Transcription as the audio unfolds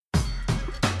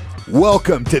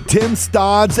Welcome to Tim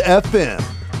Stodd's FM,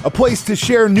 a place to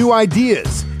share new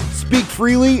ideas, speak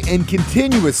freely, and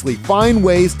continuously find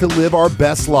ways to live our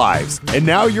best lives. And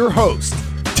now your host,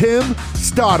 Tim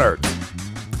Stoddard.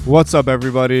 What's up,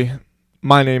 everybody?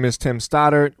 My name is Tim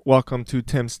Stoddard. Welcome to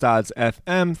Tim Stodd's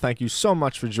FM. Thank you so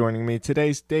much for joining me.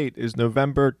 Today's date is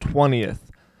November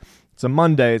 20th. It's a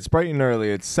Monday. It's bright and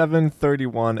early. It's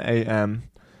 7:31 a.m.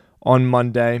 on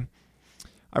Monday.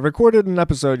 I recorded an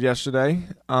episode yesterday.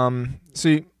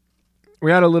 We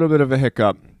had a little bit of a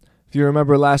hiccup. If you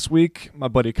remember last week, my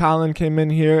buddy Colin came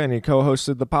in here and he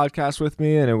co-hosted the podcast with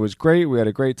me, and it was great. We had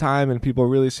a great time and people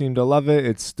really seemed to love it.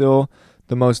 It's still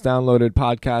the most downloaded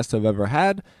podcast I've ever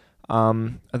had.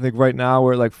 I think right now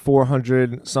we're at like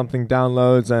 400 something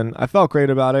downloads, and I felt great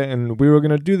about it, and we were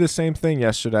going to do the same thing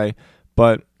yesterday,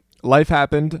 but life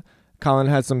happened. Colin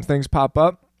had some things pop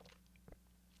up,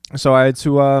 so I had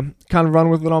to kind of run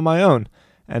with it on my own.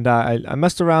 And I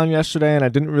messed around yesterday, and I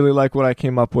didn't really like what I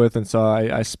came up with, and so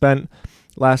I spent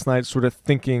last night sort of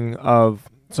thinking of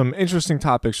some interesting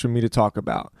topics for me to talk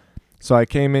about. So I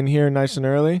came in here nice and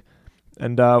early,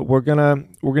 and we're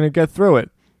gonna get through it.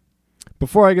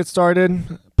 Before I get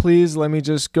started, please let me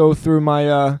just go through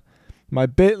my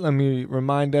bit. Let me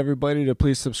remind everybody to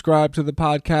please subscribe to the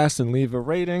podcast and leave a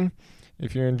rating.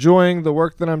 If you're enjoying the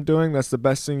work that I'm doing, that's the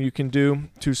best thing you can do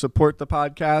to support the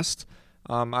podcast.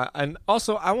 And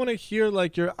also, I want to hear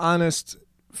like your honest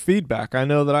feedback. I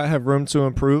know that I have room to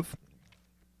improve.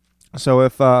 So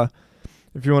if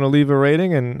you want to leave a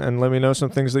rating and let me know some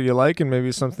things that you like and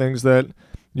maybe some things that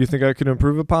you think I could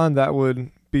improve upon, that would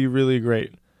be really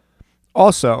great.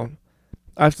 Also,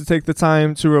 I have to take the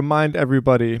time to remind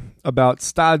everybody about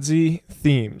Stodzy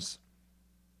Themes.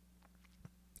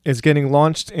 It's getting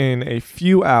launched in a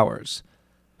few hours.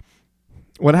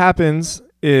 What happens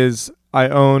is I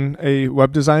own a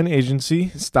web design agency,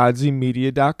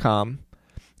 StodzyMedia.com,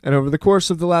 and over the course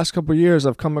of the last couple of years,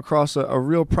 I've come across a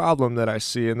real problem that I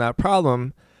see, and that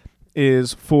problem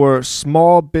is for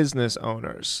small business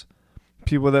owners,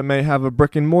 people that may have a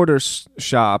brick and mortar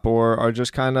shop or are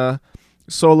just kind of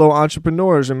solo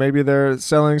entrepreneurs, or maybe they're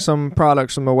selling some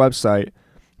products from a website.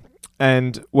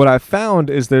 And what I found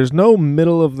is there's no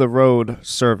middle of the road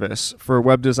service for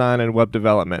web design and web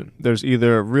development. There's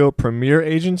either real premier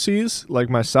agencies like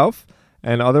myself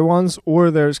and other ones,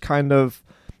 or there's kind of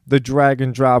the drag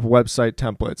and drop website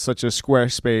templates such as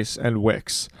Squarespace and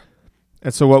Wix.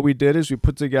 And so what we did is we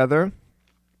put together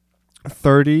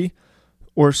 30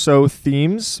 or so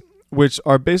themes, which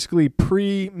are basically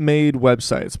pre-made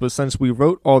websites. But since we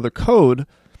wrote all the code,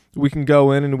 we can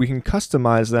go in and we can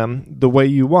customize them the way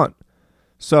you want.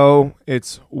 So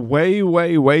it's way,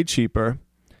 way, way cheaper.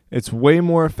 It's way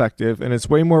more effective, and it's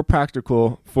way more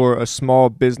practical for a small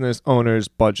business owner's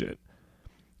budget.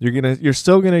 You're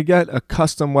still gonna get a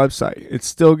custom website. It's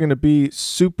still gonna be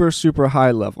super, super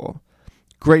high level.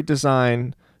 Great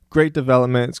design, great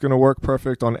development. It's gonna work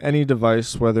perfect on any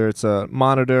device, whether it's a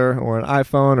monitor or an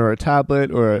iPhone or a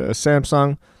tablet or a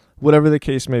Samsung, whatever the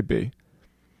case may be.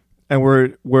 And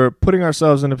we're putting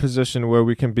ourselves in a position where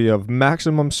we can be of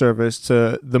maximum service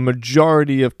to the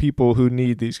majority of people who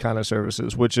need these kind of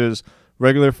services, which is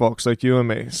regular folks like you and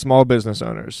me, small business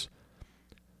owners.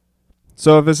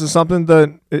 So if this is something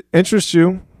that interests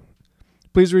you,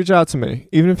 please reach out to me.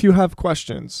 Even if you have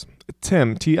questions,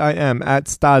 Tim, Tim, at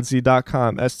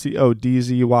Stodzy.com,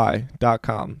 STODZY.com.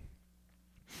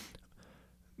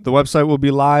 The website will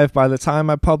be live by the time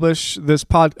I publish this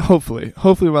hopefully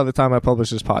by the time I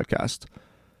publish this podcast.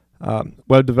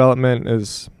 Web development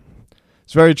it's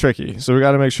very tricky, so we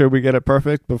got to make sure we get it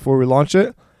perfect before we launch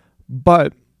it.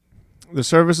 But the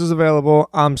service is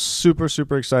available. I'm super,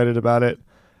 super excited about it.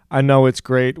 I know it's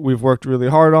great. We've worked really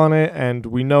hard on it, and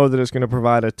we know that it's going to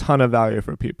provide a ton of value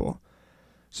for people.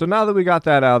 So now that we got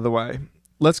that out of the way,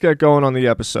 let's get going on the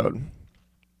episode.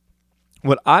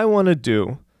 What I want to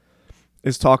do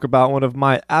is talk about one of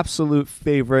my absolute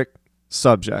favorite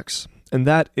subjects, and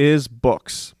that is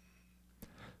books.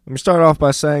 Let me start off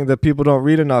by saying that people don't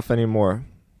read enough anymore.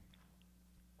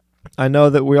 I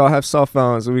know that we all have cell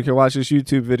phones and we can watch these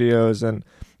YouTube videos and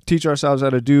teach ourselves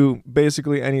how to do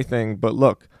basically anything, but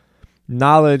look,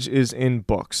 knowledge is in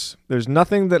books. There's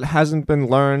nothing that hasn't been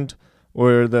learned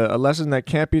or a lesson that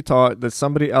can't be taught that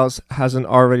somebody else hasn't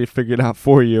already figured out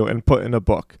for you and put in a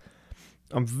book.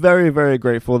 I'm very, very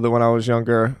grateful that when I was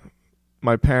younger,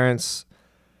 my parents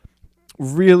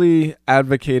really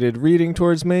advocated reading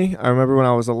towards me. I remember when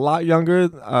I was a lot younger,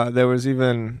 there was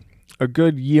even a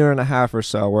good year and a half or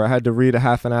so where I had to read a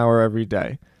half an hour every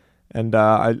day. And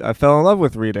I fell in love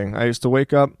with reading. I used to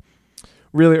wake up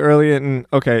really early in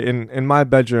my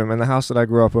bedroom in the house that I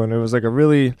grew up in. It was like a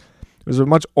really it was a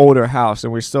much older house,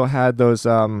 and we still had those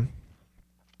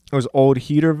old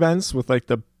heater vents with like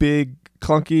the big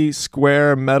clunky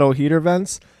square metal heater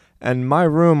vents. And my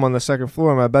room on the second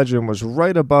floor, my bedroom, was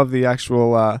right above the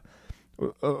actual,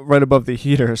 right above the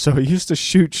heater. So it used to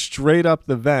shoot straight up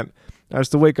the vent. I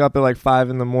used to wake up at like 5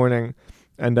 a.m.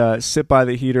 and sit by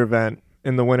the heater vent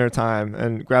in the wintertime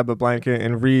and grab a blanket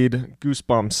and read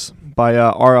Goosebumps by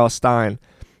R.L. Stine.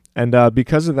 And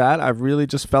because of that, I really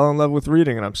just fell in love with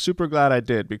reading. And I'm super glad I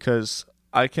did, because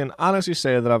I can honestly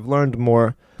say that I've learned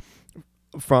more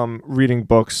from reading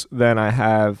books than I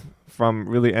have from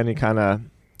really any kind of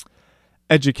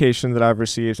education that I've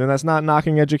received. And that's not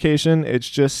knocking education. It's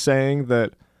just saying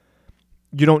that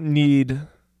you don't need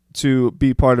to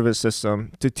be part of a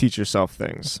system to teach yourself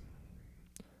things.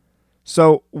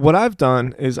 So what I've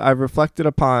done is I've reflected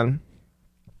upon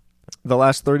the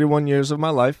last 31 years of my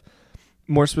life,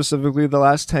 more specifically the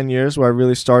last 10 years, where I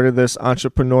really started this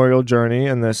entrepreneurial journey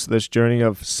and this journey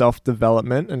of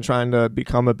self-development and trying to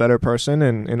become a better person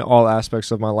in all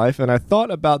aspects of my life. And I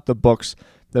thought about the books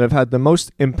that have had the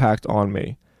most impact on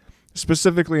me,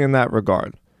 specifically in that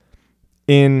regard,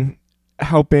 in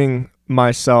helping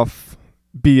myself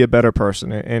be a better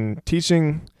person and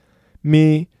teaching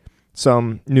me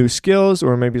some new skills,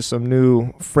 or maybe some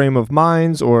new frame of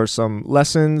minds, or some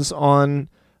lessons on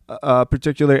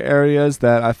particular areas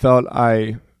that I felt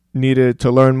I needed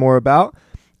to learn more about.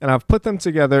 And I've put them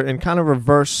together in kind of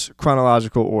reverse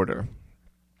chronological order.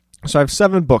 So I have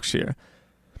 7 books here.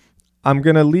 I'm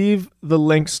going to leave the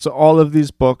links to all of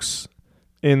these books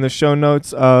in the show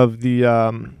notes of the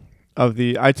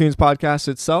iTunes podcast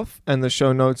itself, and the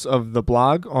show notes of the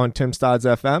blog on Tim Stodds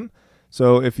FM.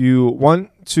 So if you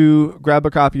want to grab a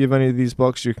copy of any of these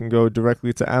books, you can go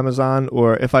directly to Amazon,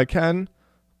 or if I can,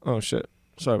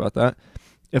 sorry about that.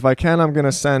 If I can, I'm going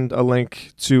to send a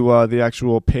link to the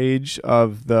actual page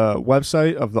of the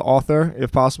website of the author,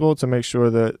 if possible, to make sure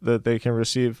that they can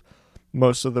receive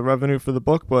most of the revenue for the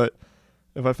book. But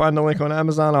if I find a link on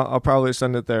Amazon, I'll probably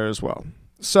send it there as well.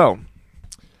 So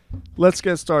let's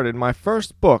get started. My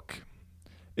first book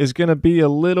is going to be a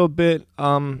little bit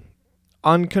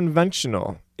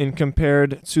unconventional in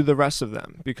compared to the rest of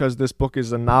them, because this book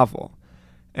is a novel,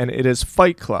 and it is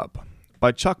Fight Club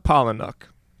by Chuck Palahniuk.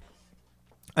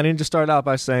 I need to start out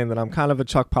by saying that I'm kind of a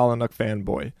Chuck Palahniuk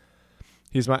fanboy.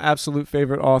 He's my absolute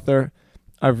favorite author.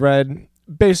 I've read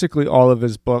basically all of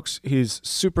his books. He's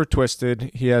super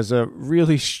twisted. He has a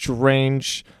really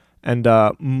strange and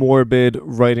morbid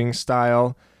writing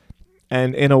style.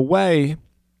 And in a way,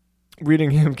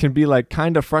 reading him can be like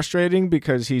kind of frustrating,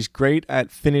 because he's great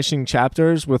at finishing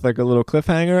chapters with like a little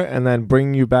cliffhanger and then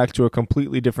bringing you back to a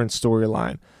completely different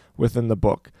storyline within the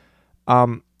book.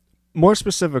 More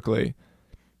specifically,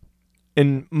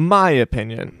 in my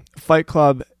opinion, Fight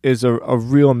Club is a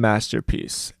real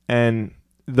masterpiece, and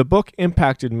the book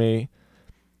impacted me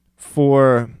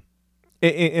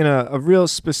in a real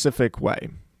specific way.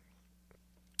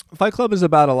 Fight Club is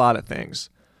about a lot of things,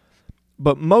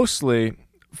 but mostly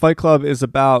Fight Club is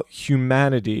about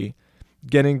humanity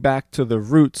getting back to the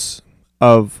roots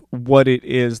of what it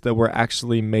is that we're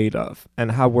actually made of,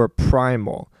 and how we're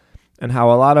primal, and how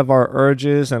a lot of our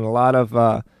urges and a lot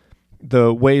of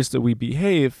the ways that we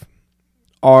behave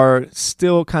are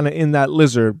still kind of in that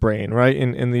lizard brain, right?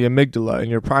 In the amygdala, in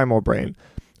your primal brain.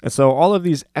 And so all of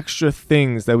these extra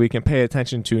things that we can pay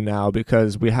attention to now,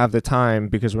 because we have the time,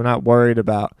 because we're not worried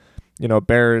about,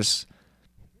 bears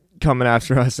coming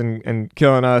after us and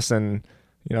killing us, and,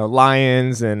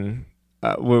 lions, and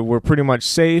we're pretty much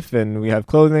safe, and we have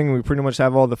clothing, we pretty much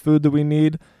have all the food that we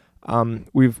need.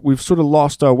 We've sort of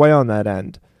lost our way on that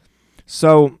end.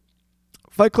 So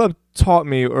Fight Club taught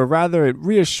me, or rather it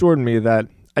reassured me, that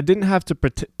I didn't have to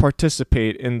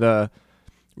participate in the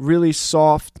really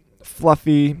soft,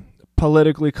 fluffy,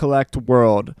 politically correct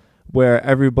world where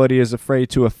everybody is afraid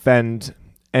to offend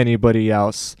anybody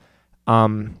else.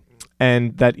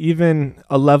 And that even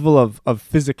a level of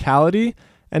physicality,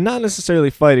 and not necessarily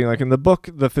fighting, like in the book,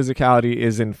 the physicality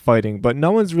is in fighting, but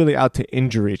no one's really out to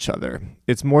injure each other.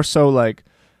 It's more so like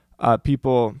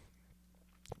people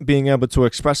being able to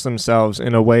express themselves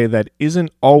in a way that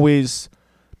isn't always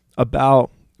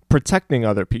about protecting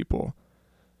other people.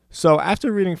 So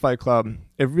after reading Fight Club,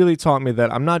 it really taught me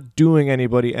that I'm not doing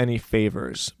anybody any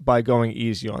favors by going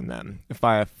easy on them. If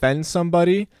I offend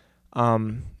somebody,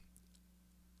 I'm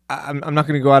not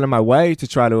going to go out of my way to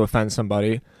try to offend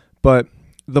somebody. But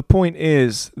the point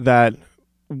is that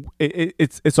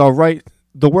it's all right.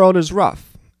 The world is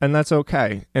rough, and that's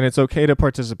okay. And it's okay to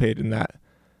participate in that.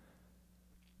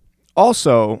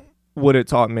 Also, what it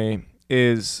taught me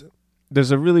is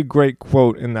there's a really great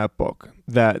quote in that book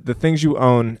that the things you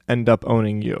own end up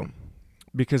owning you.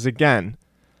 Because again,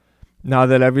 now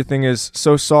that everything is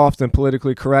so soft and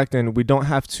politically correct and we don't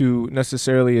have to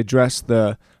necessarily address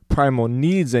the primal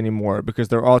needs anymore because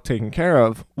they're all taken care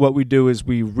of, what we do is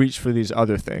we reach for these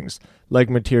other things like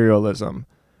materialism.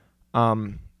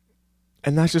 And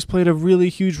that just played a really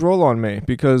huge role on me,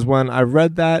 because when I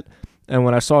read that and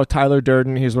when I saw Tyler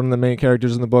Durden, he's one of the main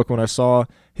characters in the book, when I saw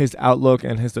his outlook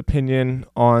and his opinion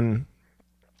on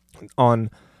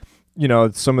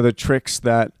some of the tricks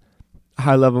that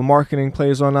high-level marketing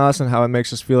plays on us and how it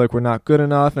makes us feel like we're not good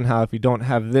enough, and how if you don't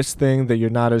have this thing that you're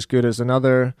not as good as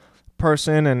another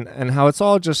person, and how it's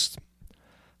all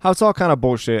kind of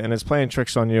bullshit and it's playing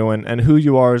tricks on you, and who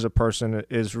you are as a person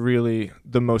is really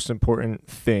the most important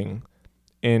thing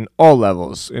in all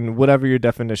levels, in whatever your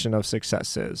definition of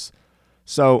success is.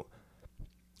 So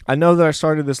I know that I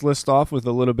started this list off with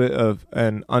a little bit of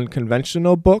an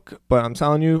unconventional book, but I'm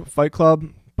telling you, Fight Club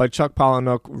by Chuck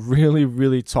Palahniuk really,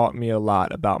 really taught me a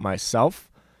lot about myself,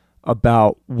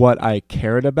 about what I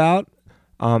cared about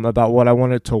what I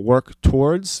wanted to work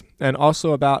towards, and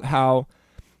also about how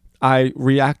I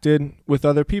reacted with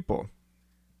other people.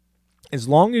 As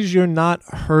long as you're not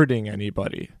hurting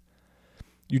anybody,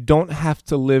 you don't have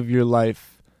to live your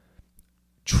life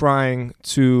trying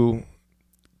to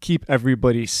keep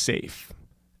everybody safe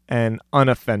and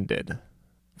unoffended.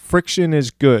 Friction is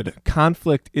good.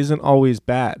 Conflict isn't always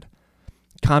bad.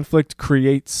 Conflict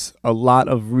creates a lot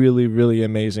of really, really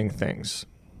amazing things.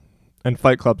 And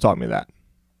Fight Club taught me that.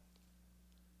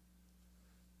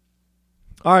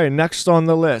 All right, next on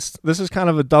the list. This is kind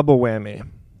of a double whammy.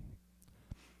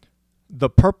 The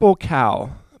Purple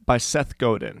Cow by Seth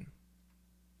Godin.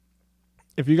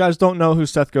 If you guys don't know who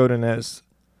Seth Godin is,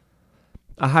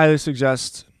 I highly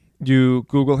suggest you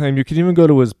Google him. You can even go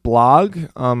to his blog.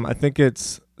 I think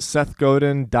it's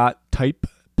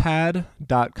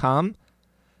sethgodin.typepad.com.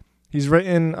 He's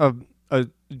written a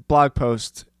blog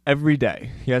post every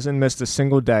day. He hasn't missed a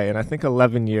single day in, I think,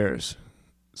 11 years.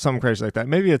 Something crazy like that.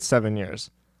 Maybe it's 7 years.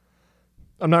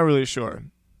 I'm not really sure.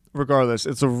 Regardless,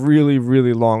 it's a really,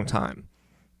 really long time.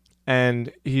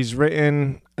 And he's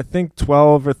written, I think,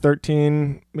 12 or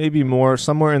 13, maybe more,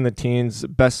 somewhere in the teens,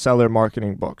 bestseller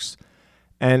marketing books.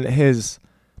 And his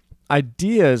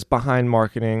ideas behind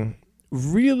marketing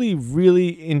really,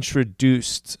 really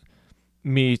introduced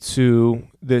me to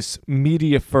this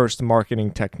media-first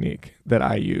marketing technique that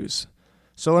I use.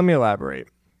 So let me elaborate.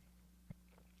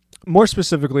 More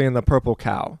specifically in The Purple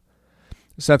Cow,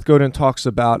 Seth Godin talks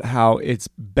about how it's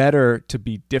better to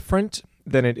be different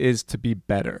than it is to be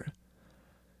better.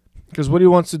 Because what he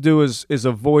wants to do is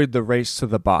avoid the race to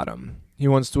the bottom. He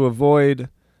wants to avoid,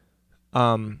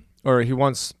 or he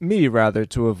wants me rather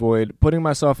to avoid putting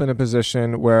myself in a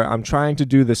position where I'm trying to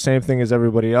do the same thing as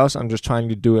everybody else. I'm just trying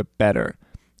to do it better,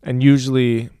 and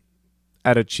usually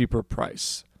at a cheaper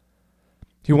price.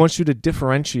 He wants you to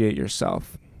differentiate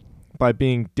yourself by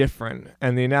being different.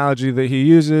 And the analogy that he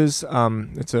uses,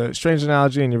 it's a strange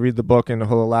analogy, and you read the book and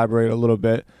he'll elaborate a little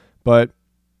bit, but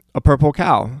a purple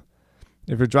cow.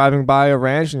 If you're driving by a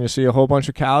ranch and you see a whole bunch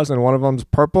of cows and one of them's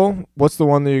purple, what's the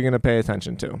one that you're going to pay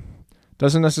attention to?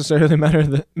 Doesn't necessarily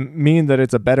mean that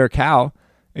it's a better cow.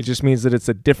 It just means that it's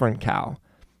a different cow.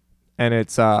 And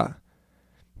it's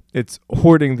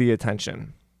hoarding the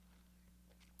attention.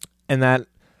 And that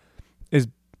is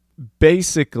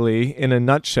basically, in a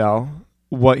nutshell,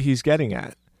 what he's getting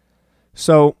at.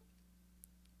 So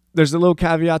there's a little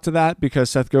caveat to that, because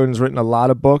Seth Godin's written a lot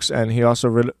of books, and he also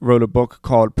wrote a book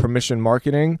called Permission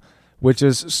Marketing, which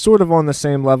is sort of on the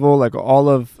same level. Like, all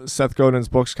of Seth Godin's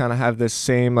books kind of have this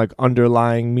same like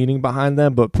underlying meaning behind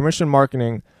them, but Permission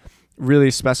Marketing really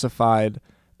specified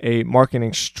a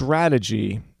marketing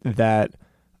strategy that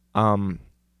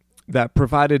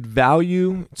provided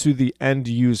value to the end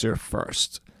user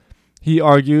first. He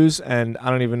argues, and I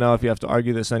don't even know if you have to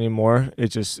argue this anymore, it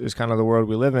just is kind of the world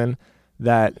we live in,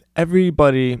 that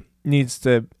everybody needs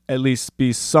to at least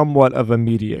be somewhat of a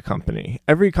media company.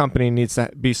 Every company needs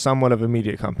to be somewhat of a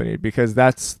media company, because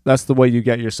that's the way you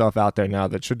get yourself out there now.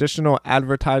 The traditional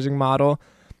advertising model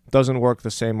doesn't work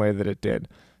the same way that it did.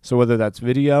 So whether that's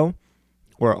video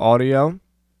or audio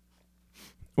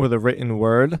or the written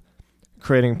word,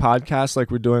 creating podcasts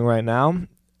like we're doing right now,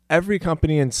 every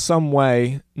company in some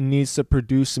way needs to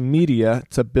produce media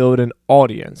to build an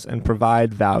audience and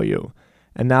provide value.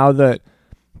 And now that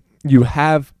you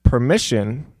have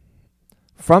permission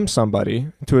from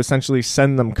somebody to essentially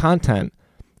send them content,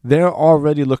 they're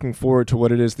already looking forward to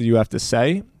what it is that you have to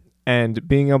say, and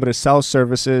being able to sell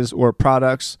services or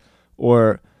products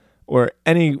or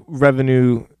any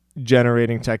revenue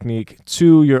generating technique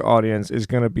to your audience is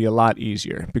going to be a lot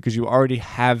easier because you already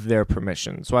have their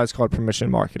permission. That's why it's called permission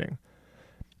marketing.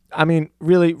 I mean,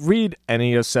 really, read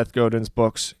any of Seth Godin's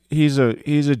books. He's a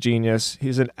genius.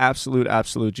 He's an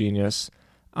absolute genius.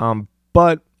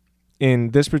 But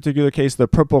in this particular case, The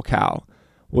Purple Cow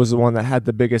was the one that had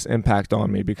the biggest impact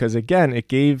on me because, again,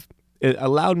 it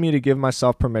allowed me to give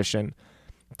myself permission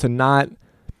to not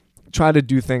try to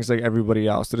do things like everybody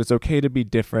else, that it's okay to be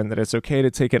different, that it's okay to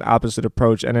take an opposite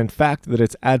approach, and in fact, that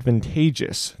it's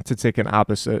advantageous to take a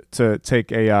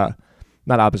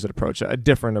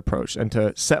different approach, and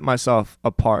to set myself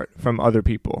apart from other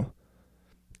people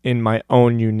in my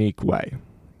own unique way.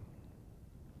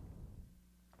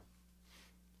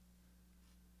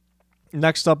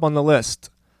 Next up on the list,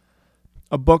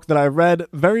 a book that I read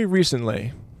very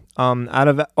recently. Out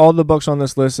of all the books on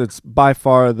this list, it's by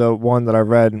far the one that I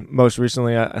read most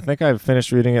recently. I think I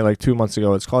finished reading it like 2 months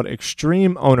ago. It's called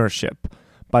Extreme Ownership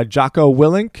by Jocko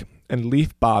Willink and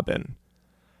Leif Babin.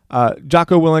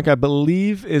 Jocko Willink, I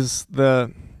believe, is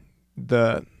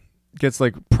gets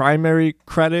like primary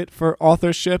credit for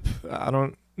authorship. I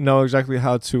don't know exactly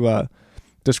how to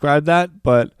describe that,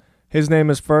 but his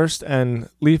name is first, and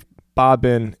Leif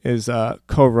Babin is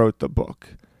co-wrote the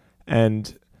book.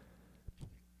 And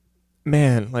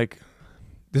man, like,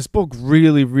 this book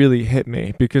really hit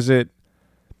me because it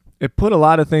put a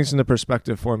lot of things into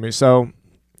perspective for me. So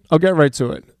I'll get right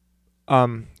to it.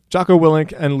 Jocko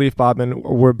Willink and Leif Babin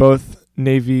were both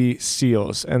Navy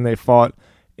SEALs, and they fought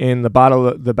in the battle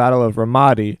of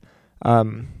Ramadi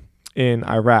in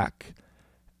Iraq.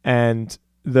 And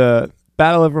the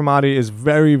Battle of Ramadi is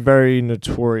very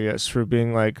notorious for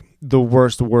being like the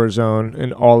worst war zone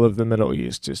in all of the Middle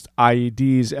East. Just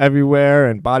IEDs everywhere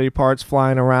and body parts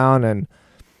flying around and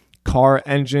car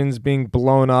engines being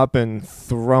blown up and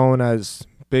thrown as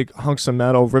big hunks of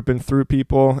metal ripping through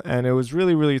people. And it was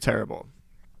really terrible.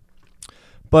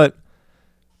 But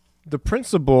the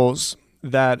principles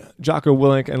that Jocko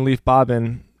Willink and Leif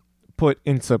Babin put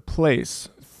into place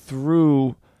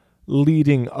through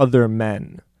leading other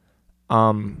men,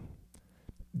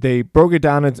 they broke it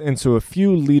down into a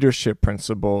few leadership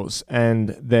principles, and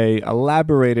they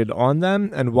elaborated on them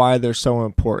and why they're so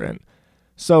important.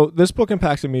 So this book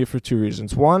impacted me for two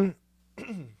reasons. One,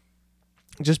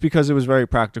 just because it was very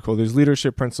practical. These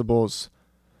leadership principles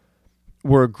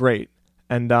were great.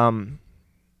 And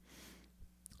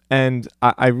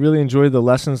I really enjoyed the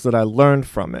lessons that I learned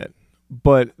from it.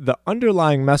 But the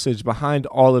underlying message behind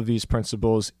all of these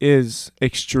principles is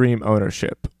extreme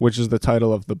ownership, which is the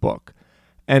title of the book.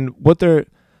 And what the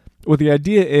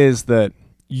idea is that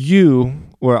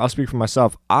or I'll speak for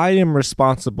myself, I am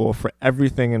responsible for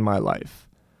everything in my life.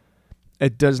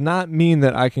 It does not mean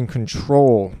that I can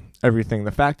control everything.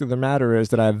 The fact of the matter is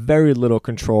that I have very little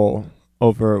control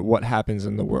over what happens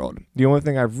in the world. The only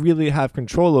thing I really have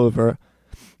control over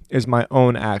is my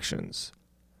own actions.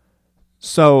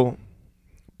 So,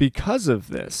 because of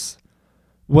this,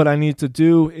 what I need to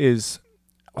do is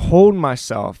hold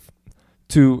myself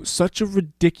to such a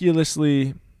ridiculous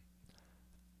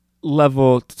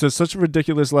level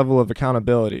of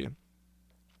accountability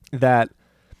that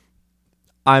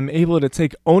I'm able to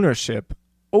take ownership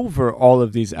over all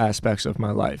of these aspects of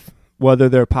my life, whether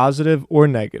they're positive or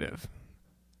negative.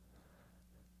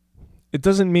 It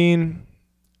doesn't mean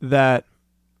that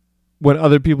when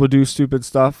other people do stupid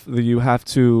stuff that you have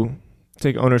to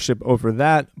take ownership over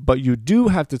that, but you do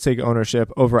have to take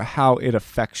ownership over how it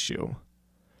affects you.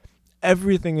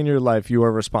 Everything in your life you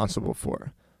are responsible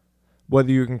for,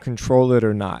 whether you can control it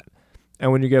or not.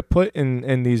 And when you get put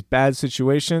in these bad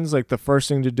situations, like, the first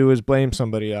thing to do is blame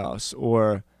somebody else,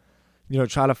 or,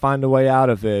 try to find a way out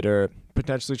of it, or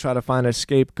potentially try to find a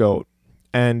scapegoat.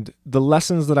 And the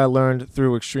lessons that I learned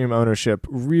through extreme ownership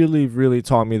really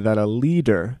taught me that a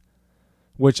leader,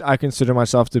 which I consider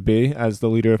myself to be as the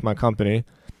leader of my company,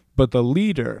 but the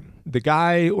leader, the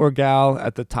guy or gal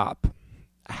at the top,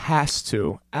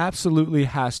 absolutely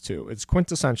has to, it's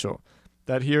quintessential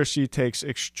that he or she takes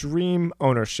extreme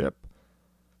ownership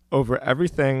over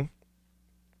everything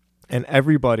and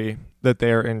everybody that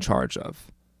they are in charge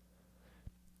of.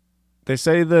 They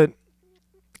say that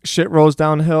shit rolls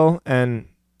downhill, and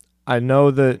I know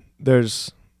that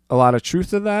there's a lot of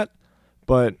truth to that,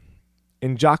 but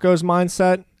in Jocko's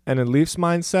mindset and in Leif's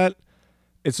mindset,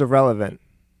 it's irrelevant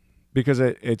because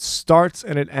it starts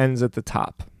and it ends at the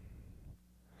top.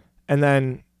 And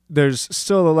then there's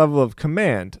still a level of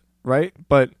command, right?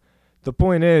 But the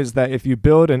point is that if you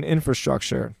build an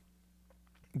infrastructure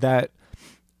that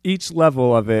each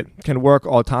level of it can work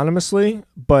autonomously,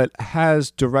 but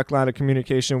has direct line of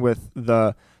communication with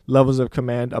the levels of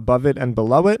command above it and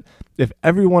below it. If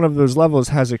every one of those levels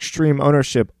has extreme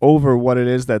ownership over what it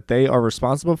is that they are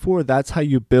responsible for, that's how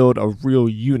you build a real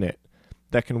unit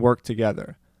that can work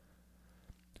together.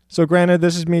 So granted,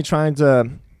 this is me trying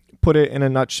to put it in a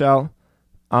nutshell.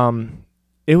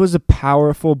 It was a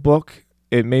powerful book.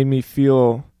 It made me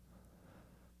feel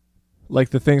like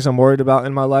the things I'm worried about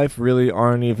in my life really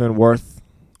aren't even worth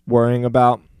worrying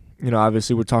about.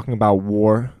 Obviously we're talking about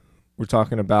war. We're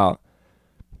talking about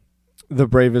the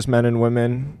bravest men and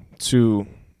women to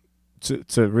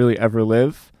really ever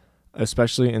live,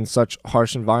 especially in such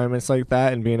harsh environments like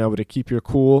that, and being able to keep your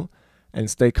cool and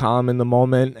stay calm in the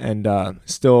moment and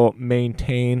still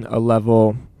maintain a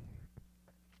level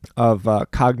of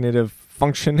cognitive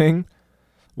functioning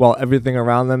while everything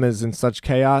around them is in such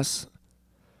chaos.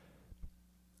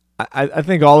 I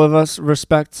think all of us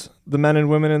respect the men and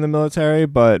women in the military,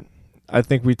 but I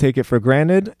think we take it for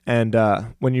granted. And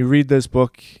when you read this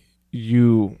book,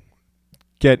 you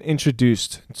get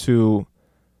introduced to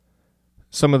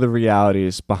some of the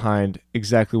realities behind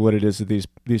exactly what it is that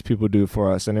these people do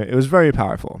for us. And it was very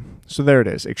powerful. So there it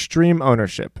is, Extreme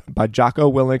Ownership by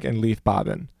Jocko Willink and Leif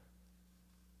Babin.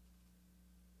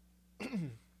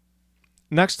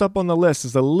 Next up on the list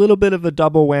is a little bit of a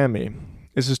double whammy.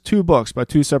 This is 2 books by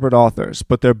 2 separate authors,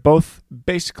 but they're both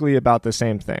basically about the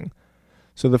same thing.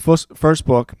 So the first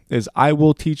book is I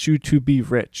Will Teach You to Be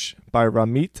Rich by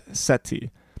Ramit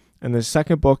Sethi. And the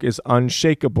second book is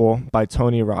Unshakable by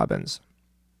Tony Robbins.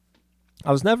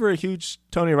 I was never a huge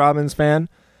Tony Robbins fan.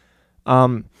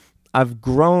 I've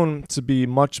grown to be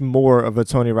much more of a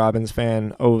Tony Robbins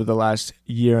fan over the last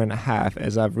year and a half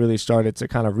as I've really started to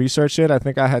kind of research it. I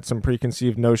think I had some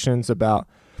preconceived notions about,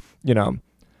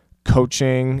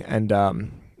 coaching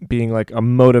and being like a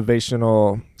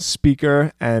motivational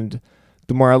speaker. And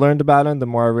the more I learned about him, the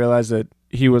more I realized that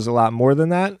he was a lot more than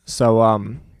that. So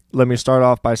let me start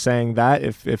off by saying that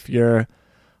if you're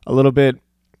a little bit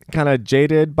kind of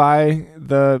jaded by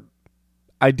the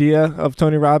idea of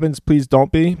Tony Robbins, please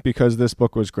don't be, because this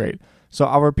book was great. So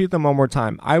I'll repeat them one more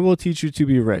time. I Will Teach You to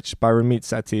Be Rich by Ramit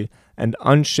Sethi and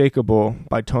Unshakable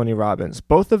by Tony Robbins.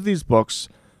 Both of these books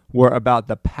were about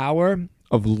the power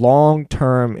of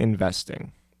long-term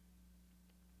investing.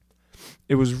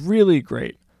 It was really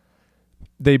great.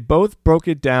 They both broke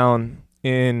it down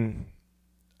in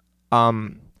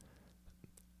well,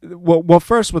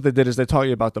 first what they did is they taught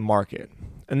you about the market.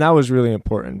 And that was really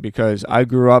important because I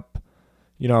grew up,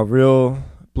 real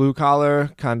blue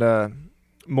collar, kind of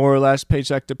more or less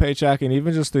paycheck to paycheck. And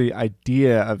even just the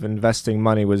idea of investing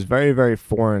money was very, very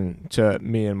foreign to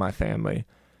me and my family.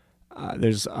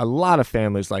 There's a lot of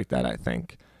families like that, I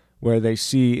think, where they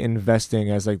see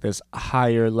investing as like this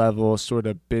higher level sort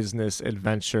of business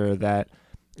adventure that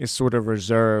is sort of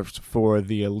reserved for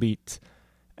the elite.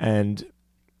 And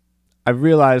I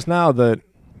realize now that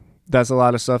that's a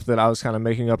lot of stuff that I was kind of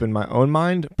making up in my own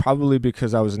mind, probably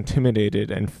because I was intimidated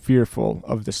and fearful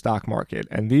of the stock market.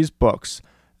 And these books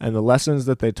and the lessons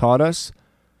that they taught us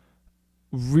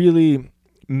really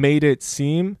made it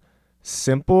seem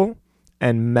simple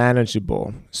and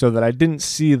manageable, so that I didn't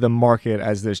see the market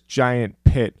as this giant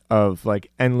pit of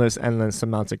like endless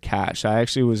amounts of cash. I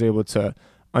actually was able to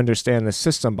understand the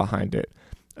system behind it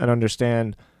and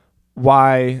understand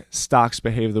why stocks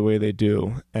behave the way they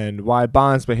do and why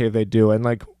bonds behave they do, and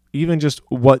like even just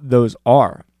what those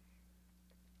are.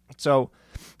 So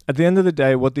at the end of the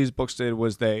day, what these books did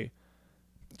was they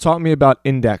taught me about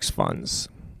index funds.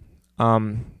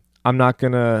 I'm not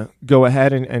going to go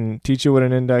ahead and teach you what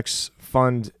an index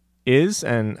fund is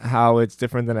and how it's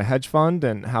different than a hedge fund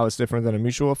and how it's different than a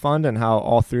mutual fund and how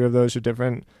all 3 of those are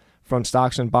different from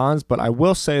stocks and bonds. But I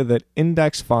will say that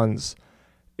index funds,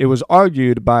 it was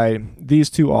argued by these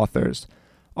 2 authors,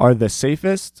 are the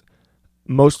safest,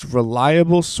 most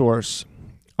reliable source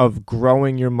of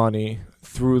growing your money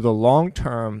through the long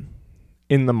term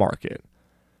in the market.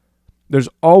 There's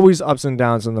always ups and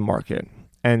downs in the market.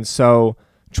 And so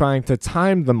trying to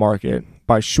time the market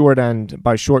by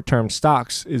short-term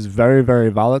stocks is very, very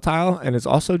volatile, and it's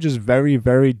also just very,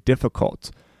 very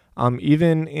difficult.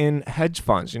 Even in hedge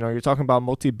funds, you're talking about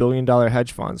multi-billion-dollar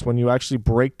hedge funds. When you actually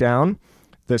break down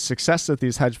the success that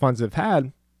these hedge funds have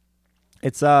had,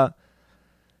 it's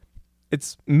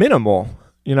minimal.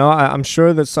 I'm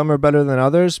sure that some are better than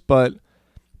others, but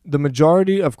the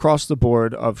majority across the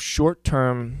board of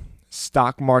short-term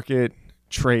stock market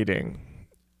trading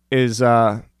is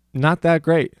not that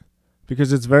great,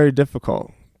 because it's very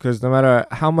difficult. Because no matter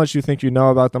how much you think you know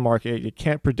about the market, you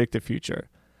can't predict the future.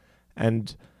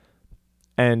 And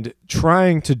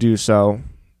trying to do so,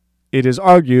 it is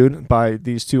argued by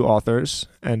these 2 authors,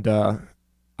 and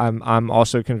I'm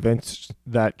also convinced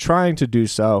that trying to do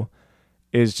so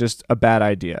is just a bad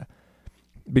idea,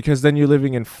 because then you're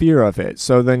living in fear of it.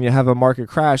 So then you have a market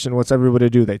crash, and what's everybody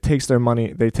do? They take their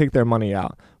money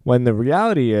out. When the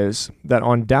reality is that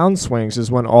on downswings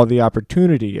is when all the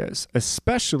opportunity is,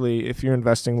 especially if you're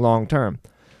investing long term.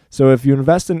 So if you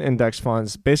invest in index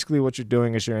funds, basically what you're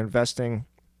doing is you're investing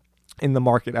in the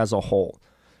market as a whole.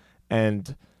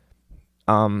 And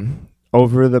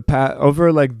over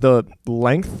the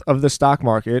length of the stock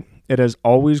market, it has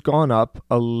always gone up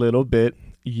a little bit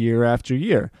year after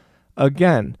year.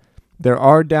 Again, there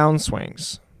are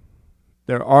downswings.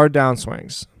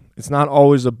 It's not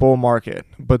always a bull market,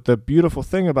 but the beautiful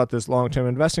thing about this long-term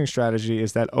investing strategy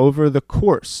is that over the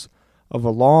course of a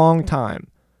long time,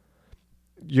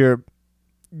 I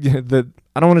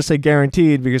don't want to say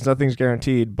guaranteed, because nothing's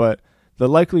guaranteed, but the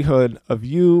likelihood of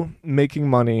you making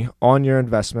money on your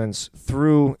investments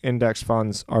through index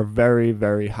funds are very,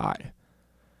 very high.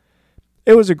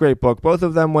 It was a great book. Both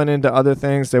of them went into other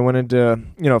things. They went into,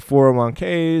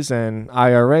 401ks and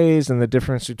IRAs and the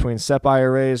difference between SEP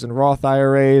IRAs and Roth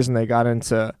IRAs, and they got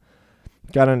into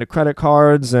credit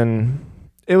cards, and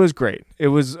it was great. It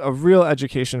was a real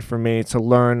education for me to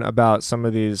learn about some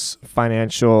of these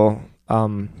financial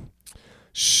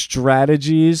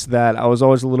strategies that I was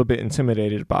always a little bit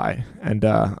intimidated by, and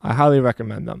I highly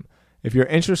recommend them. If you're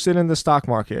interested in the stock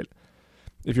market,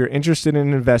 if you're interested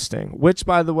in investing, which,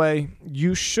 by the way,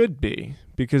 you should be,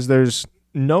 because there's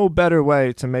no better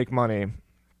way to make money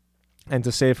and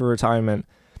to save for retirement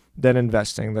than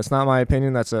investing. That's not my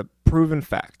opinion. That's a proven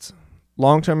fact.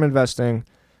 Long-term investing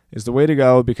is the way to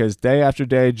go, because day after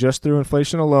day, just through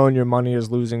inflation alone, your money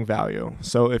is losing value.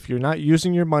 So if you're not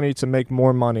using your money to make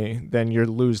more money, then you're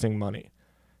losing money.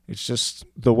 It's just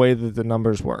the way that the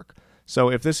numbers work.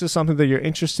 So if this is something that you're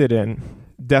interested in,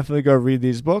 definitely go read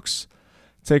these books.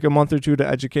 Take a month or two to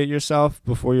educate yourself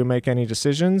before you make any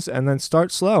decisions, and then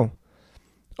start slow.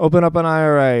 Open up an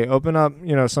IRA, open up,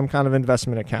 some kind of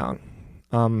investment account,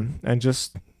 and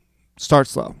just start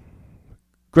slow.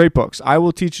 Great books. I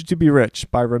Will Teach You to Be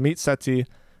Rich by Ramit Sethi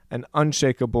and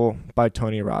Unshakable by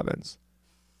Tony Robbins.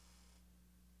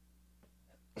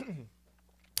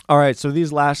 All right, so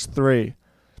these last three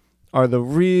are the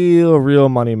real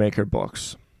moneymaker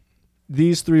books.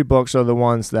 These three books are the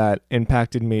ones that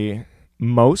impacted me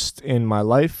most in my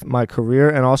life, my career,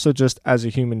 and also just as a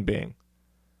human being.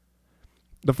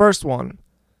 The first one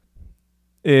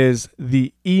is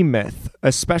the E-Myth,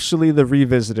 especially the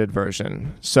revisited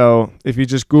version. So if you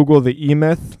just Google the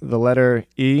E-Myth, the letter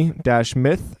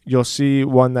E-myth, you'll see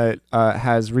one that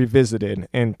has revisited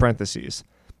in parentheses.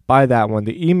 Buy that one,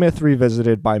 the E-Myth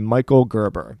Revisited by Michael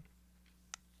Gerber.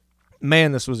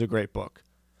 Man, this was a great book.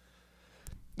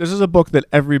 This is a book that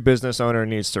every business owner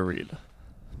needs to read.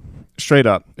 Straight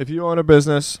up. If you own a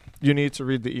business, you need to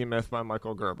read the E-Myth by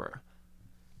Michael Gerber.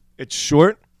 It's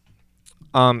short.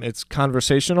 It's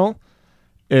conversational.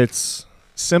 It's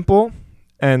simple.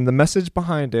 And the message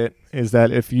behind it is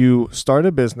that if you start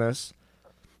a business,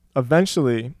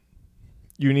 eventually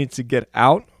you need to get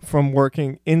out from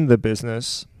working in the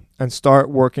business and start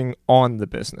working on the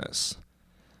business.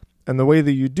 And the way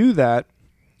that you do that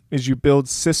is you build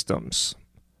systems.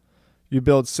 You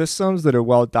build systems that are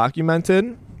well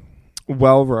documented,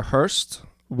 well rehearsed,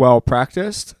 well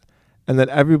practiced, and that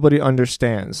everybody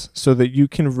understands, so that you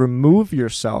can remove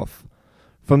yourself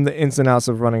from the ins and outs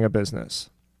of running a business.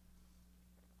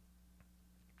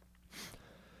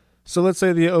 So let's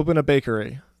say that you open a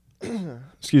bakery.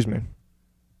 Excuse me.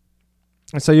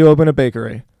 Let's say you open a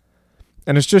bakery,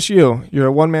 and it's just you. You're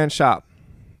a one-man shop,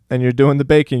 and you're doing the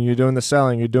baking, you're doing the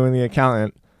selling, you're doing the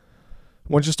accountant.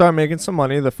 Once you start making some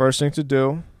money, the first thing to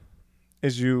do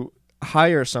is you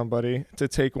hire somebody to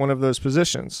take one of those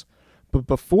positions. But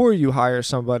before you hire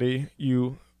somebody,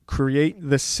 you create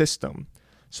the system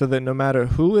so that no matter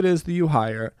who it is that you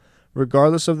hire,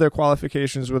 regardless of their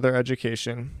qualifications or their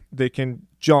education, they can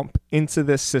jump into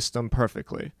this system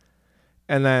perfectly.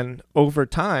 And then over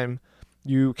time,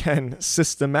 you can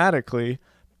systematically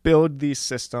build these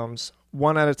systems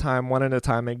one at a time,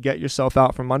 and get yourself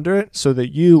out from under it, so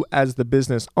that you, as the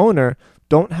business owner,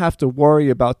 don't have to worry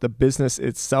about the business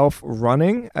itself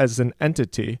running as an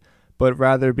entity, but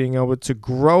rather being able to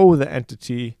grow the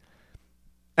entity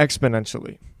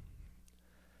exponentially.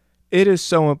 It is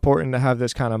so important to have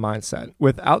this kind of mindset.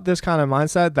 Without this kind of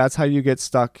mindset, that's how you get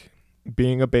stuck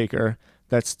being a baker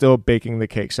that's still baking the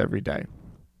cakes every day.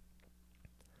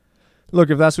 Look,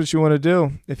 if that's what you want to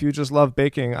do, if you just love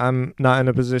baking, I'm not in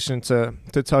a position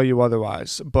to tell you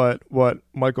otherwise. But what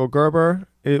Michael Gerber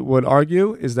would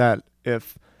argue is that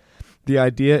if the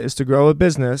idea is to grow a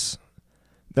business,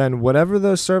 then whatever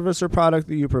the service or product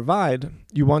that you provide,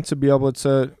 you want to be able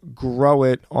to grow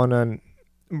it on a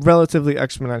relatively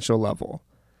exponential level.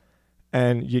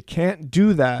 And you can't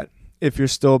do that if you're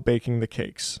still baking the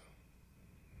cakes.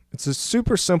 It's a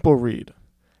super simple read.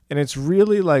 And it's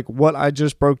really like what I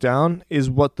just broke down is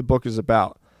what the book is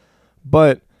about.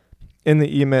 But in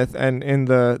the E-Myth and in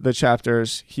the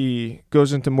chapters, he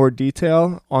goes into more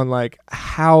detail on like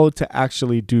how to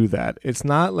actually do that. It's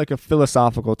not like a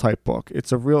philosophical type book.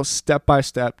 It's a real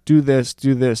step-by-step, do this,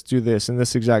 do this, do this in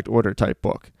this exact order type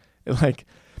book. It like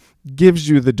gives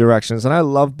you the directions. And I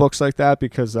love books like that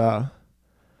because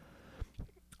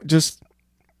just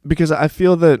because I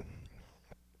feel that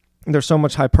there's so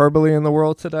much hyperbole in the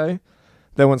world today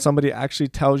that when somebody actually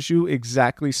tells you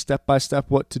exactly step by step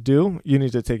what to do, you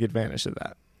need to take advantage of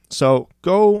that. So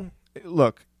go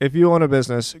look, if you own a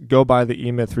business, go buy the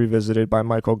E-Myth Revisited by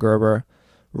Michael Gerber,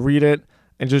 read it,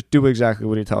 and just do exactly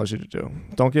what he tells you to do.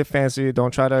 Don't get fancy.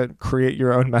 Don't try to create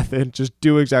your own method. Just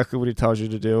do exactly what he tells you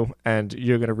to do, and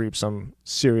you're going to reap some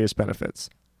serious benefits.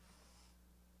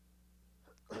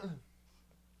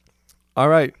 All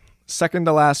right, second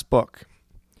to last book.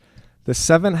 The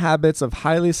 7 Habits of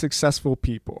Highly Successful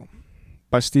People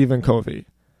by Stephen Covey.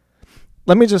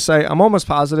 Let me just say, I'm almost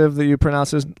positive that you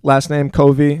pronounce his last name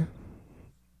Covey.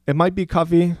 It might be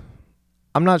Covey.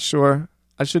 I'm not sure.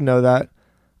 I should know that.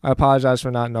 I apologize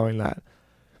for not knowing that.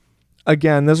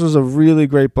 Again, this was a really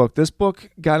great book. This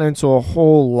book got into a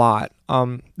whole lot.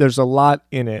 There's a lot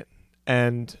in it,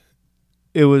 and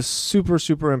it was super,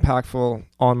 super impactful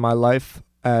on my life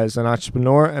as an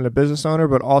entrepreneur and a business owner,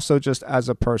 but also just as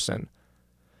a person,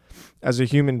 as a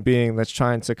human being that's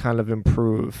trying to kind of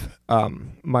improve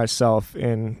myself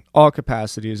in all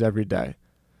capacities every day.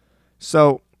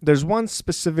 So there's one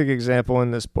specific example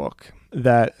in this book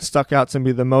that stuck out to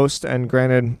me the most, and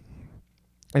granted,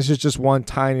 it's just one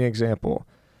tiny example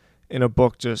in a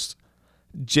book just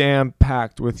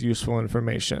jam-packed with useful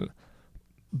information.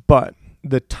 But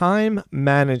the time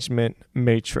management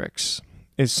matrix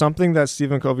is something that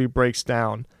Stephen Covey breaks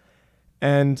down,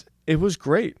 and it was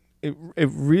great. It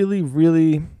really,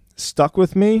 really stuck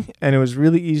with me, and it was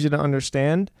really easy to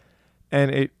understand,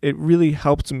 and it really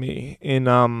helped me in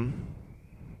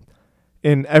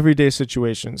everyday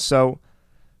situations. So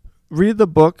read the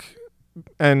book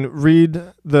and read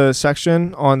the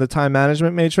section on the time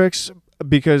management matrix,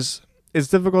 because it's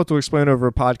difficult to explain over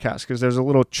a podcast because there's a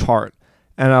little chart.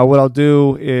 And what I'll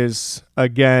do is,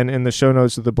 again, in the show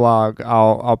notes of the blog,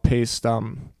 I'll paste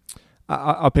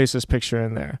this picture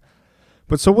in there.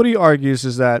 But so what he argues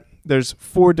is that there's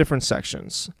 4 different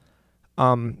sections.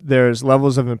 There's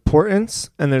levels of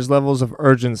importance and there's levels of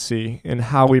urgency in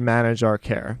how we manage our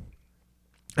care.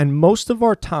 And most of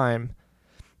our time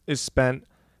is spent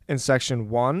in section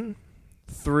 1,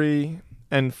 3,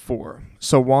 and 4.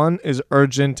 So 1 is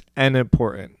urgent and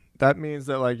important. That means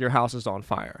that like your house is on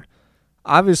fire.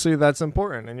 Obviously, that's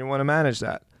important, and you want to manage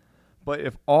that. But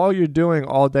if all you're doing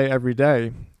all day, every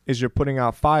day, is you're putting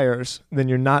out fires, then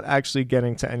you're not actually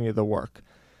getting to any of the work.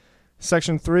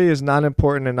 Section 3 is not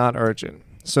important and not urgent.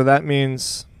 So that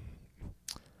means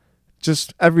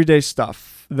just everyday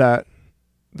stuff that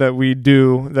we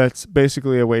do that's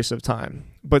basically a waste of time.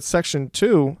 But section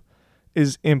 2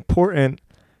 is important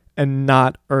and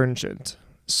not urgent.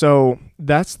 So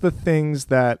that's the things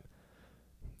that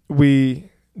we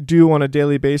do on a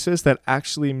daily basis that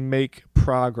actually make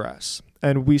progress.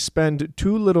 And we spend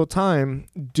too little time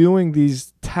doing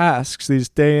these tasks, these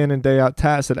day in and day out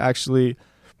tasks that actually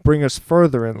bring us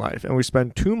further in life. And we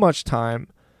spend too much time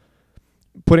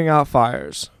putting out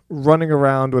fires, running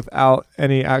around without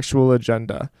any actual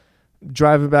agenda,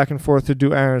 driving back and forth to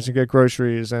do errands and get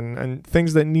groceries and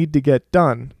things that need to get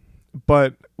done.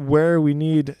 But where we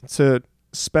need to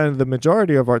spend the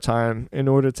majority of our time in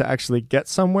order to actually get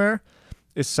somewhere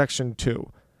is section 2.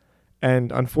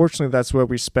 And unfortunately, that's where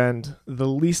we spend the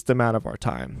least amount of our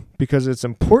time because it's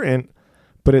important,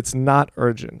 but it's not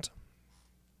urgent.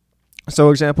 So,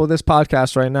 example, this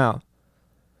podcast right now.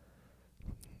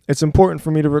 It's important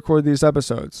for me to record these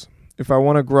episodes. If I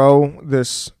want to grow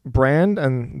this brand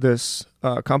and this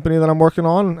company that I'm working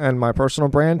on and my personal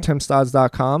brand,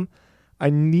 timstodds.com, I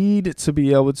need to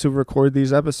be able to record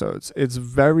these episodes. It's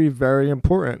very, very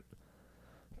important,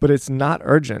 but it's not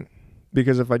urgent.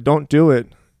 Because if I don't do it,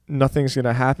 nothing's going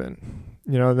to happen.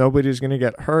 Nobody's going to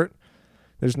get hurt.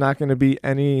 There's not going to be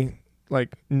any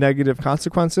negative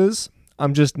consequences.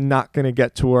 I'm just not going to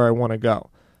get to where I want to go.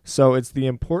 So it's the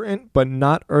important but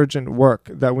not urgent work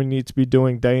that we need to be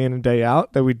doing day in and day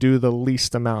out that we do the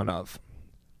least amount of.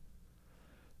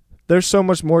 There's so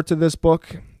much more to this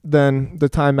book than the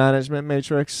time management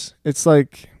matrix. It's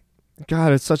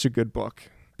it's such a good book.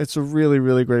 It's a really,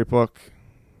 really great book.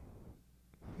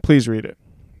 Please read it.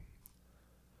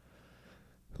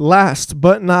 Last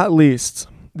but not least,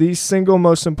 the single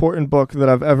most important book that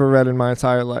I've ever read in my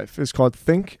entire life is called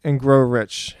Think and Grow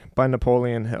Rich by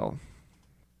Napoleon Hill.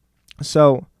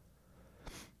 So,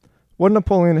 what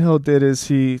Napoleon Hill did is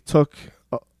he took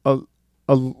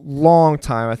a long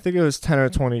time, I think it was 10 or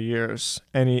 20 years,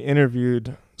 and he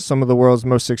interviewed some of the world's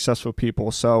most successful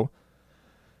people. So,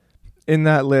 in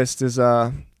that list is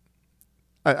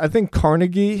I think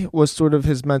Carnegie was sort of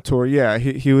his mentor. Yeah,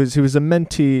 he was a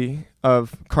mentee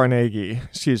of Carnegie.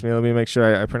 Excuse me, let me make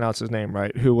sure I pronounce his name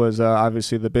right. Who was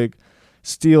obviously the big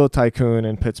steel tycoon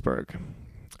in Pittsburgh,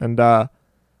 and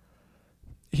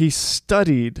he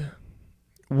studied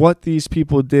what these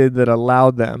people did that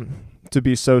allowed them to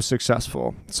be so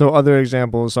successful. So other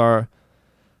examples are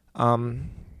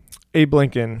Abe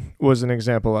Lincoln was an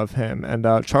example of him, and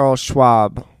Charles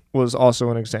Schwab was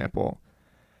also an example.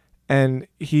 And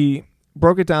he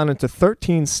broke it down into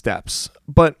 13 steps.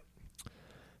 But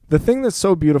the thing that's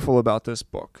so beautiful about this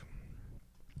book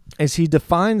is he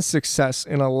defines success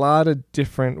in a lot of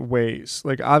different ways.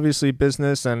 Like, obviously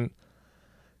business and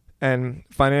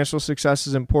financial success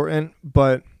is important,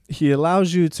 but he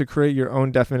allows you to create your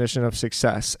own definition of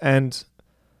success. And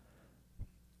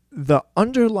the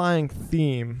underlying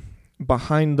theme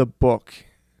behind the book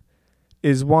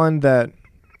is one that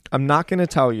I'm not going to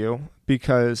tell you,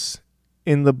 because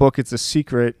in the book it's a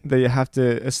secret that you have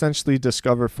to essentially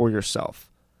discover for yourself.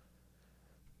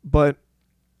 But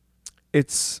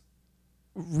it's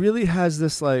really has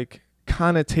this like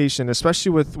connotation,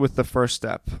 especially with the first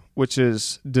step, which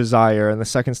is desire, and the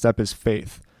second step is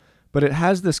faith. But it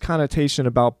has this connotation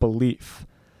about belief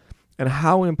and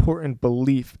how important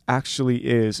belief actually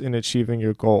is in achieving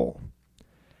your goal.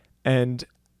 And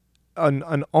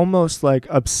an almost like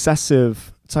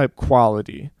obsessive type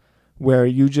quality where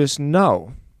you just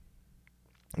know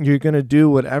you're going to do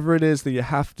whatever it is that you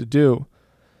have to do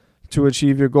to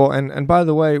achieve your goal. And by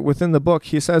the way, within the book,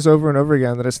 he says over and over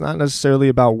again that it's not necessarily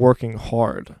about working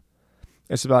hard.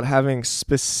 It's about having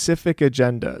specific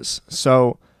agendas.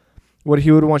 So what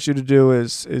he would want you to do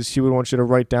is he would want you to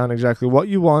write down exactly what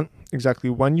you want,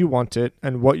 exactly when you want it,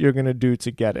 and what you're going to do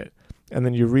to get it. And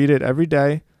then you read it every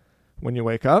day when you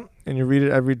wake up, and you read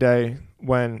it every day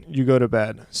when you go to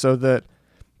bed, so that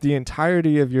the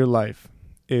entirety of your life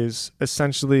is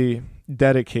essentially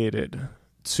dedicated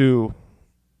to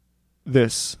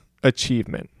this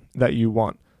achievement that you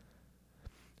want.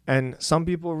 And some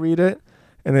people read it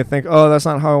and they think, oh, that's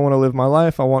not how I want to live my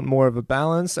life. I want more of a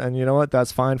balance. And you know what?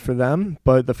 That's fine for them.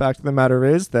 But the fact of the matter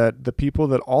is that the people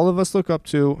that all of us look up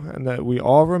to and that we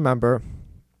all remember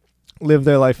live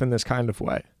their life in this kind of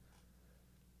way,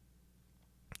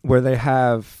 where they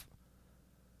have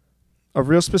a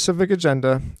real specific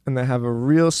agenda and they have a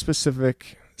real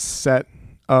specific set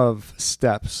of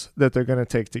steps that they're going to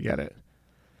take to get it.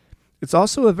 It's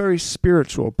also a very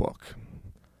spiritual book.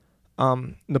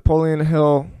 Napoleon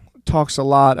Hill talks a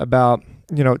lot about,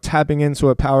 tapping into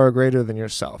a power greater than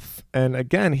yourself. And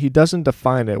again, he doesn't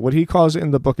define it. What he calls it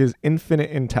in the book is infinite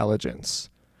intelligence.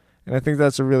 And I think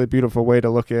that's a really beautiful way to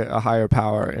look at a higher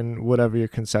power in whatever your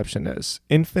conception is.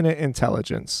 Infinite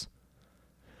intelligence.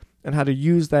 And how to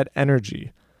use that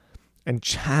energy and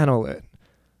channel it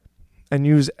and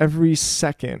use every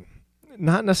second,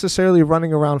 not necessarily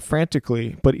running around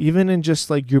frantically, but even in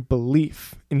just like your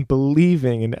belief, in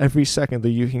believing in every second that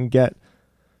you can get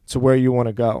to where you want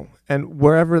to go. And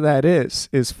wherever that is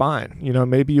fine.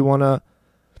 Maybe you want to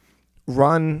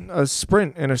run a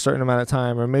sprint in a certain amount of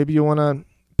time, or maybe you want to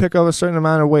pick up a certain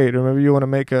amount of weight, or maybe you want to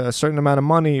make a certain amount of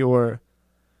money, or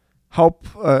help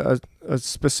a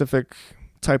specific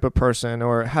type of person,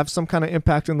 or have some kind of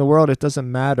impact in the world. It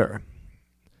doesn't matter.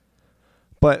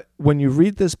 But when you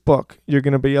read this book, you're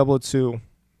going to be able to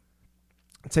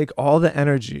take all the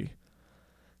energy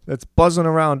that's buzzing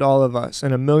around all of us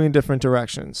in a million different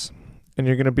directions, and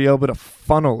you're going to be able to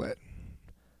funnel it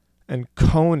and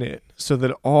cone it so that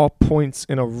it all points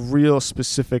in a real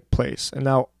specific place. And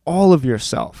now all of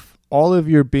yourself, all of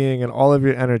your being, and all of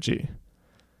your energy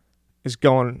is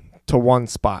going to one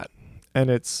spot. And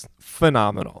it's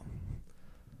phenomenal.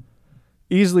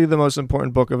 Easily the most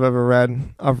important book I've ever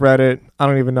read. I've read it, I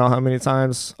don't even know how many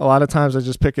times. A lot of times I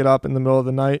just pick it up in the middle of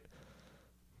the night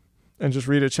and just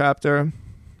read a chapter.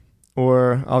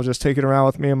 Or I'll just take it around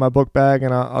with me in my book bag,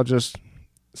 and I'll just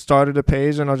start at a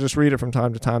page and I'll just read it from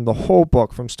time to time. The whole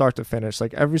book from start to finish.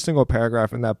 Like, every single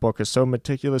paragraph in that book is so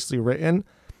meticulously written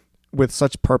with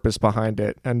such purpose behind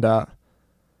it. And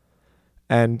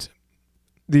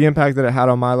the impact that it had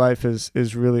on my life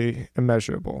is really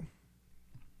immeasurable.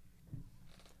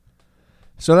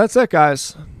 So that's it,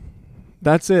 guys.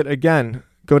 that's it. Again,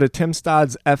 go to Tim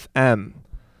Stodds FM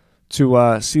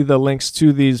to see the links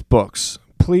to these books.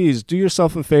 Please do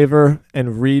yourself a favor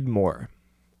and read more.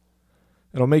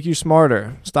 It'll make you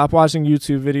smarter. Stop watching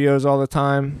YouTube videos all the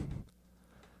time.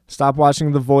 Stop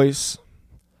watching The Voice.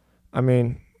 I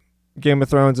mean, Game of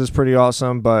Thrones is pretty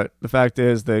awesome, but the fact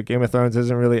is that Game of Thrones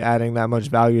isn't really adding that much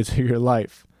value to your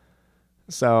life.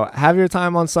 So have your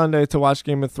time on Sunday to watch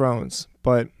Game of Thrones,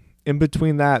 but in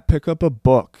between that, pick up a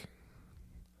book.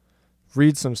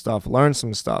 Read some stuff, learn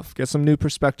some stuff, get some new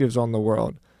perspectives on the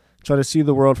world. Try to see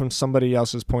the world from somebody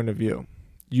else's point of view.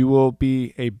 You will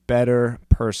be a better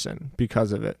person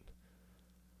because of it.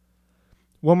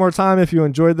 One more time, if you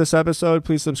enjoyed this episode,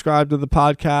 please subscribe to the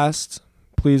podcast.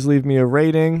 Please leave me a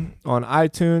rating on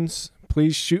iTunes.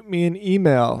 Please shoot me an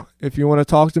email if you want to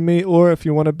talk to me or if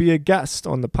you want to be a guest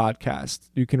on the podcast.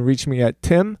 You can reach me at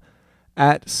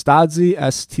tim@stodzy,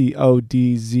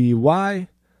 STODZY.com.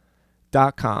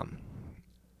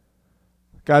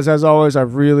 Guys, as always, I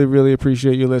really, really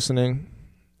appreciate you listening.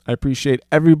 I appreciate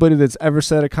everybody that's ever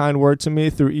said a kind word to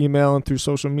me through email and through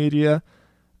social media.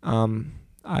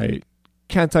 I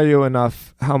can't tell you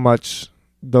enough how much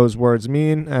those words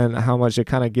mean and how much it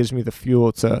kind of gives me the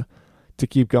fuel to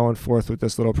keep going forth with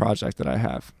this little project that I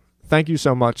have. Thank you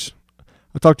so much.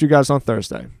 I'll talk to you guys on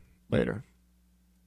Thursday. Later.